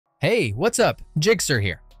Hey, what's up? Jigxor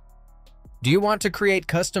here. Do you want to create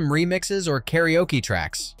custom remixes or karaoke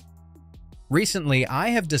tracks? Recently, I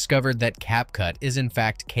have discovered that CapCut is in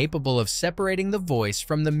fact capable of separating the voice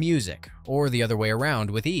from the music, or the other way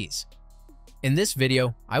around, with ease. In this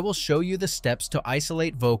video, I will show you the steps to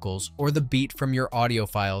isolate vocals or the beat from your audio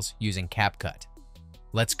files using CapCut.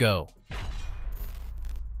 Let's go.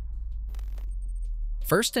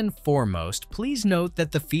 First and foremost, please note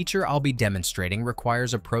that the feature I'll be demonstrating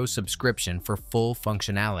requires a Pro subscription for full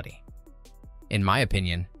functionality. In my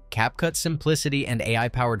opinion, CapCut's simplicity and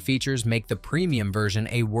AI-powered features make the premium version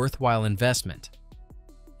a worthwhile investment.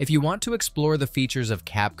 If you want to explore the features of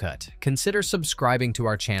CapCut, consider subscribing to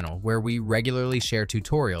our channel where we regularly share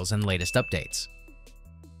tutorials and latest updates.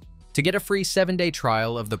 To get a free 7-day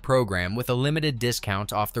trial of the program with a limited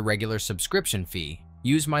discount off the regular subscription fee,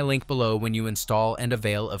 use my link below when you install and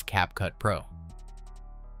avail of CapCut Pro.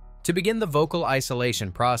 To begin the vocal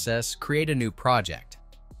isolation process, create a new project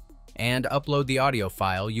and upload the audio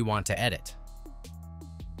file you want to edit.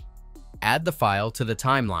 Add the file to the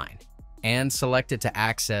timeline and select it to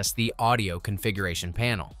access the audio configuration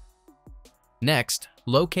panel. Next,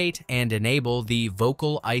 locate and enable the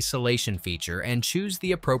vocal isolation feature and choose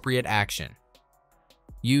the appropriate action.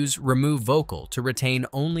 Use Remove Vocal to retain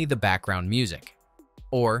only the background music,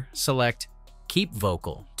 or select Keep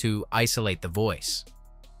Vocal to isolate the voice.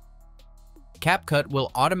 CapCut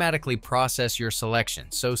will automatically process your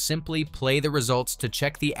selection, so simply play the results to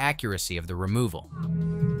check the accuracy of the removal.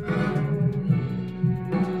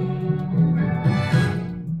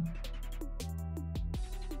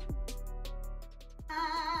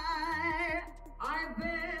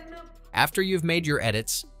 After you've made your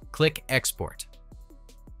edits, click Export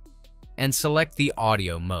and select the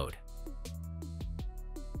audio mode.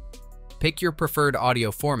 Pick your preferred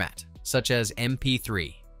audio format, such as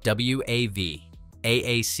MP3, WAV,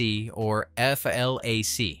 AAC, or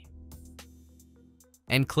FLAC,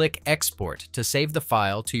 and click Export to save the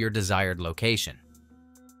file to your desired location.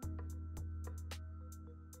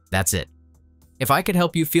 That's it. If I could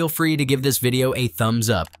help you, feel free to give this video a thumbs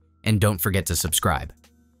up, and don't forget to subscribe.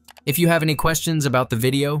 If you have any questions about the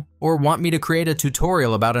video, or want me to create a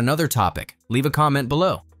tutorial about another topic, leave a comment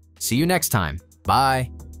below. See you next time.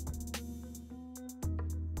 Bye.